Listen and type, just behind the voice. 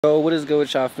So what is good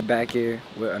with y'all? Back here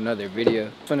with another video.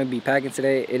 I'm gonna be packing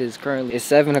today. It's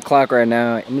 7 o'clock right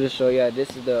now. I'm gonna show y'all,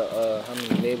 this is the how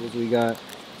many labels we got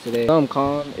today. Some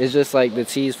calm. It's just like the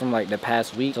tees from like the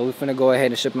past week. So we're finna go ahead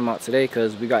and ship them out today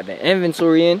because we got the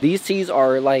inventory in. These tees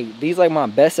are like, my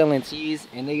best selling tees,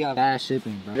 and they got fast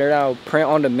shipping, bro. They're now print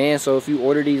on demand, so if you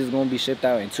order these, it's gonna be shipped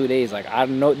out in 2 days. Like, I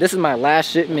don't know, this is my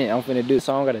last shipment I'm finna do,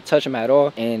 so I don't gotta touch them at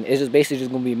all, and it's just basically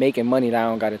just gonna be making money that I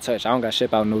don't gotta touch. I don't gotta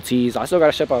ship out no tees. I still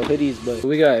gotta ship out hoodies, but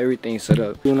we got everything set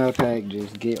up. Do not pack,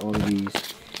 just get all of these.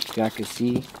 Y'all can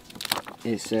see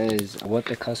it says what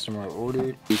the customer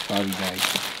ordered. These probably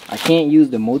bags. I can't use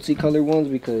the multicolored ones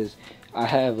because I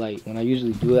have, like, when I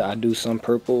usually do it, I do some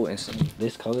purple and some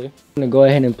this color. I'm gonna go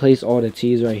ahead and place all the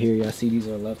tees right here. Y'all see these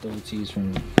are leftover tees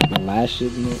from the last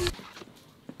shipment.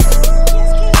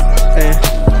 Hey,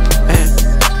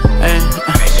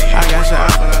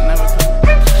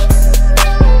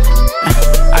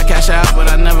 I cash out, but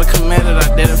I never committed.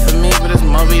 I did it for me, but it's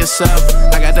more for yourself.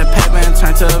 I got that paper and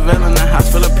turned to a villain. A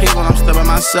house full of people, I'm still by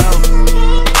myself.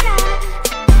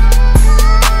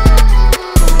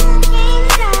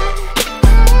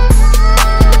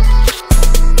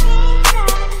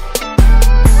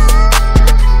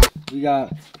 We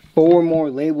got 4 more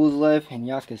labels left, and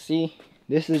y'all can see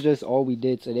this is just all we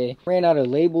did today. Ran out of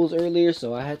labels earlier,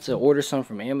 so I had to order some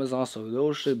from Amazon, so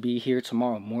those should be here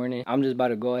tomorrow morning. I'm just about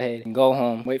to go ahead and go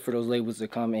home, wait for those labels to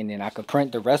come, and then I could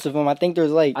print the rest of them. I think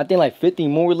there's like 50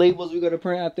 more labels we gotta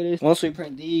print after this. Once we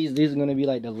print these are gonna be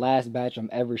like the last batch I'm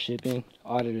ever shipping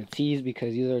out of the tees,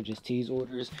 because these are just tees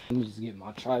orders. Let me just get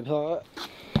my tripod.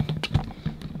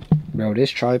 Bro,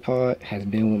 this tripod has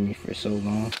been with me for so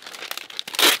long.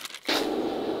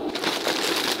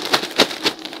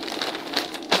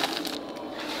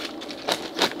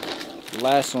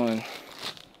 Last one.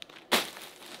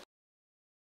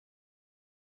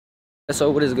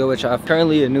 So what is good with y'all?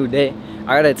 Currently a new day.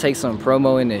 I gotta take some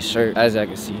promo in this shirt, as y'all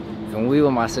can see. When we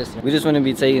with my sister, we just want to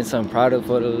be taking some product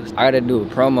photos. I gotta do a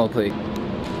promo pic.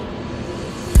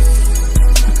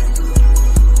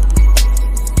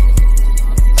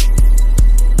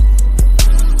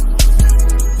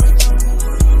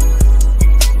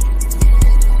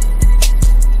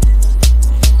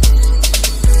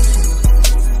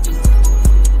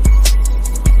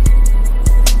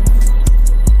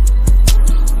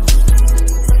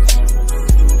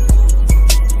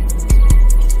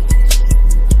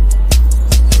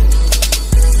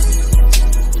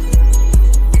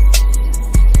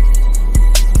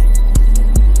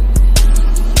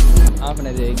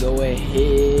 Go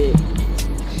ahead.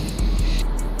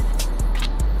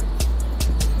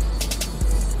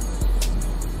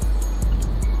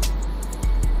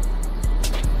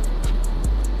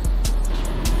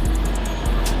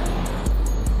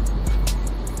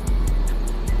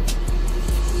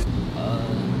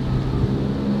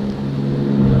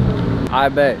 I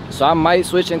bet. So I might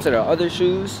switch into the other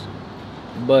shoes,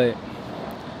 but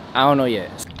I don't know yet.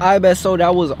 I bet. So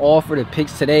that was all for the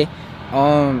picks today.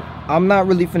 I'm not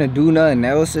really finna do nothing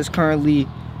else. It's currently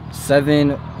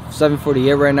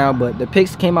 7:48 right now, but the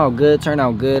pics came out good, turned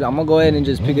out good. I'm gonna go ahead and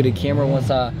just pick up the camera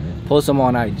once I post them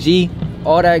on IG,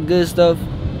 all that good stuff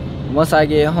once I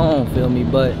get home, feel me?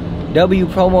 But W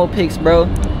promo pics, bro.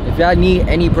 If y'all need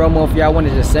any promo, if y'all want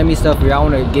to just send me stuff, or y'all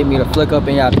want to get me to flick up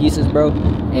in y'all pieces, bro,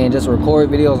 and just record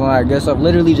videos on that good stuff,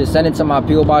 literally just send it to my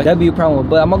PO box, W promo.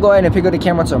 But I'm gonna go ahead and pick up the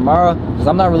camera tomorrow because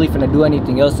I'm not really finna do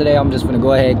anything else today. I'm just finna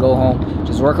go ahead, go home,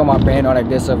 just work on my brand, all that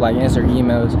good stuff, like answer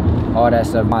emails, all that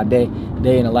stuff. My day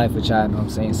in the life with y'all, you know what I'm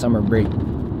saying? Summer break,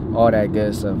 all that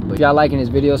good stuff. But if y'all liking this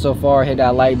video so far, hit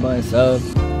that like button, sub.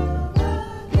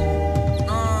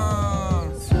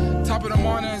 Top of the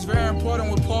morning is very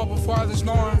important with Paul before I just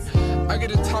snoring. I get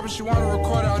the top and she wanna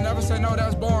record it, I'll never say no,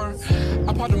 that's boring.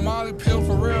 I pop the Molly pill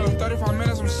for real, in 35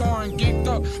 minutes I'm soaring, geeked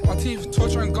up, my teeth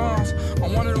torturing gums,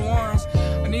 I'm one of the ones,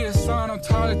 I need a son, I'm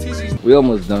tired of teaching. We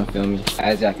almost done, feel me?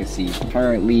 As y'all can see,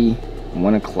 currently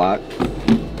 1 o'clock,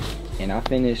 and I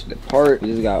finished the part. We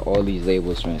just got all these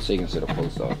labels taken to the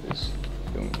post office.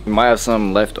 We might have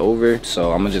some left over,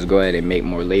 so I'm gonna just go ahead and make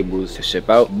more labels to ship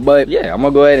out. But yeah, I'm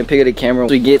gonna go ahead and pick up the camera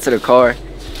once we get to the car,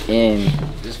 and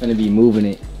just gonna be moving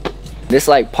it. This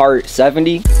like part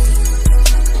 70.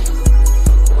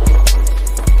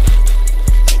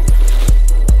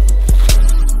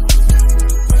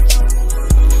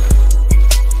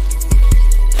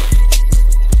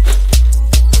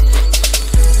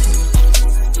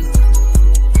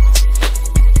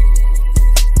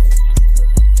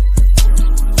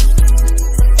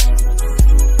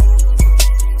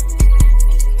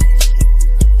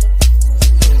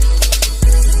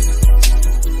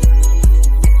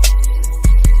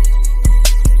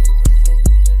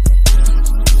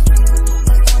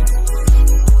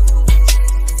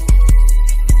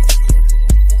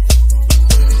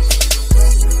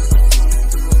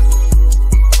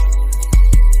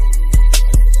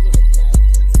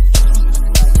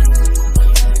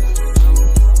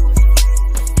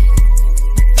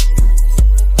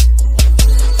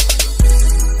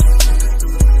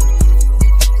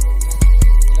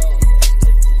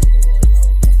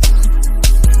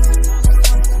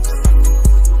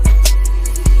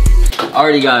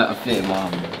 already got a fit,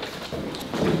 mom.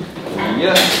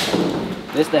 Yeah.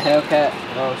 This the Hellcat,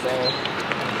 you know what I'm saying?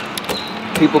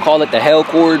 People call it the Hell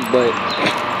Cord, but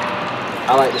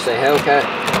I like to say Hellcat.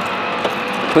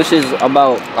 Pushes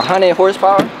about 100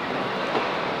 horsepower.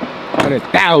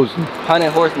 100,000.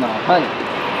 100 horsepower,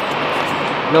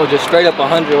 100. No, just straight up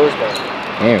 100 horsepower.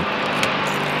 Damn.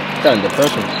 Kind of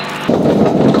depressing.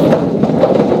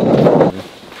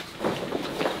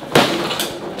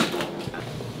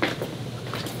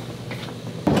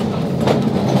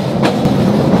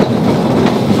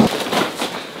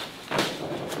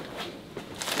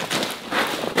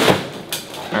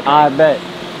 I bet.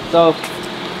 So,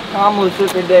 I'm a little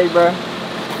shipping day, bro.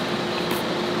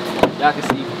 Y'all can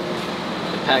see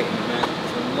the package, man.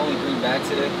 So, I'm only 3 bags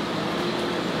today.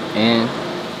 And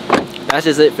that's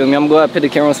just it, feel me? I'm gonna go ahead and put the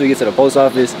camera on so we get to the post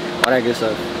office. All that good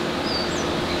stuff.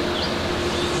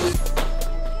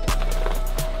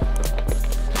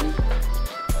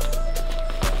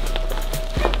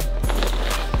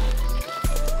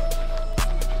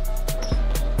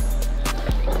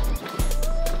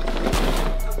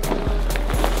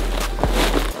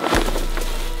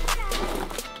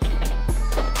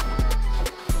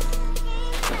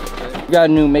 If y'all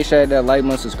new, make sure that like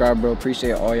button, subscribe, bro.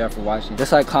 Appreciate all y'all for watching.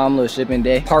 That's like calm little shipping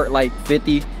day. Part like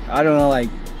 50. I don't know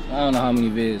how many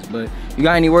vids, but you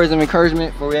got any words of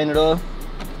encouragement before we end it off?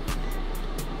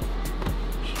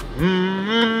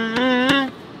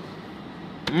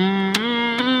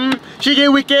 She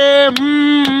get wicked.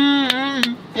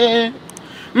 Yeah.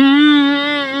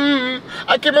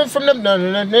 I came up from them,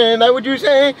 like what you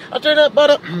say. I turn up,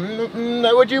 but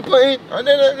like what you play.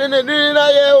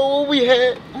 Yeah, what we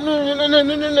had.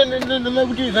 Like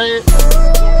what you say.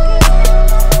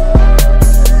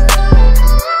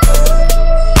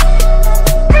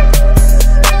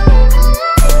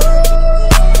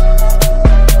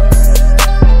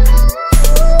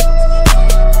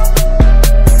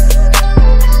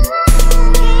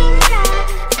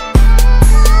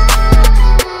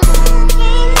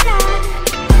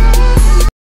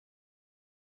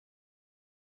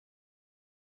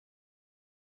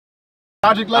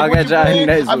 Project like what you playing.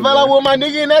 I fell out with my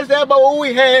nigga and that's that about what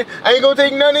we had. I ain't gonna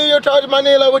take none of your charges, my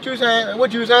nigga, like what you saying,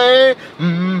 what you saying.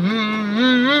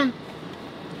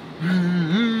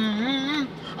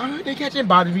 I heard they catching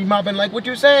bodies, be mobbing like what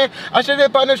you saying. I should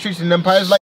have on the streets and them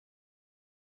pirates like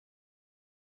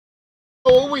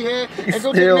what we had. Ain't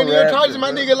gonna take none of your charges, my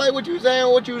nigga, like what you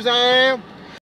saying, what you saying.